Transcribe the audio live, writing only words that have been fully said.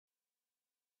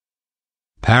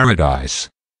Paradise.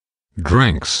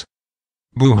 Drinks.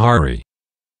 Bukhari.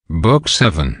 Book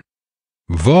 7.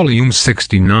 Volume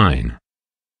 69.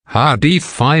 Hadith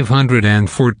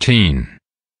 514.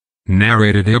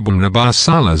 Narrated Ibn Abbas,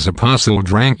 Allah's apostle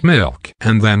drank milk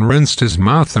and then rinsed his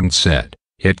mouth and said,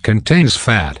 "It contains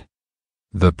fat."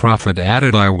 The Prophet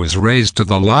added, "I was raised to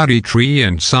the Ladi tree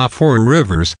and saw 4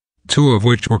 rivers, 2 of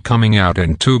which were coming out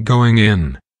and 2 going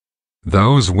in.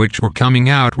 Those which were coming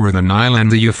out were the Nile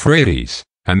and the Euphrates,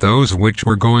 and those which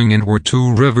were going in were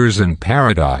 2 rivers in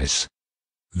paradise.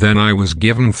 Then I was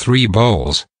given 3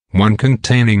 bowls, one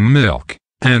containing milk,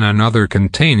 and another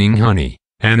containing honey,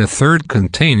 and a third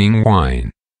containing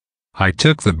wine. I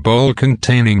took the bowl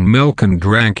containing milk and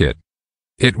drank it.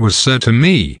 It was said to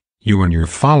me, 'You and your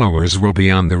followers will be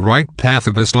on the right path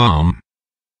of Islam.'"